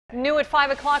New at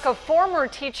 5 o'clock, a former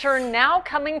teacher now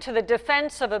coming to the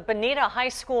defense of a Bonita High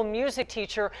School music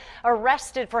teacher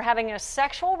arrested for having a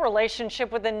sexual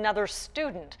relationship with another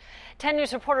student. 10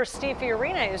 News reporter Steve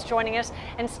Fiorina is joining us.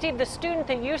 And Steve, the student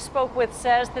that you spoke with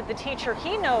says that the teacher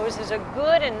he knows is a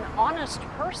good and honest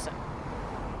person.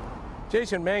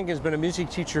 Jason Mangan has been a music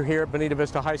teacher here at Bonita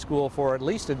Vista High School for at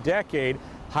least a decade.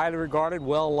 Highly regarded,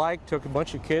 well-liked, took a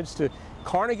bunch of kids to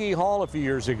Carnegie Hall a few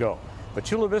years ago. But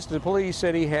Chula Vista police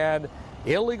said he had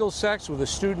illegal sex with a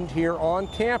student here on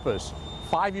campus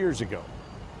 5 years ago.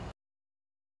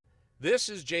 This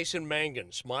is Jason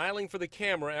Mangan smiling for the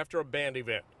camera after a band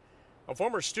event. A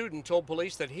former student told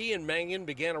police that he and Mangan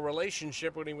began a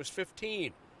relationship when he was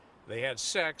 15. They had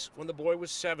sex when the boy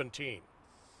was 17.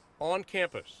 On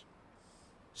campus.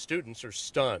 Students are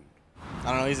stunned.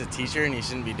 I don't know, he's a teacher and he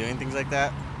shouldn't be doing things like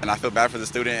that. And I feel bad for the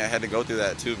student and had to go through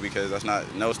that too, because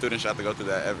no student should have to go through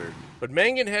that ever. But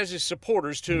Mangan has his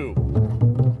supporters too.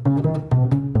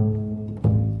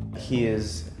 He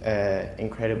is an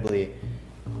incredibly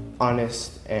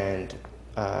honest and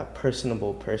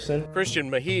personable person. Christian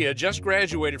Mejia just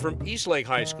graduated from Eastlake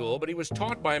High School, but he was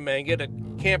taught by Mangan at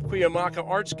Camp Cuyamaca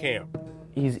Arts Camp.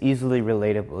 He's easily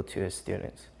relatable to his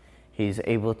students. He's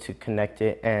able to connect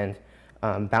it and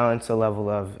balance a level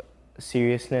of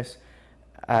seriousness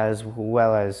as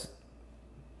well as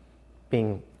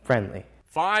being friendly.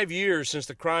 5 years since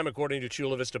the crime, according to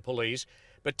Chula Vista police,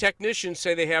 but technicians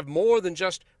say they have more than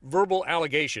just verbal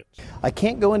allegations. I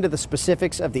can't go into the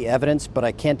specifics of the evidence, but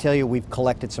I can tell you we've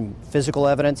collected some physical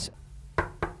evidence.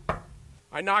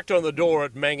 I knocked on the door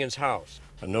at Mangan's house.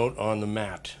 A note on the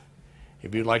mat.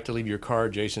 If you'd like to leave your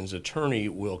card, Jason's attorney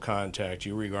will contact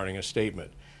you regarding a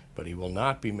statement, but he will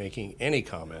not be making any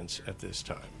comments at this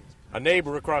time. A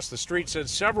neighbor across the street said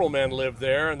several men lived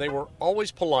there and they were always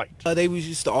polite. They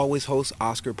used to always host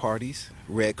Oscar parties,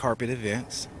 red carpet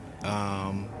events,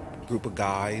 group of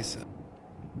guys.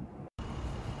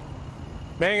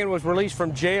 Mangan was released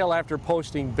from jail after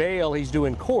posting bail. He's due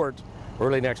in court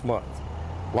early next month.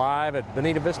 Live at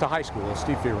Bonita Vista High School,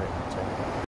 Steve Fiorina.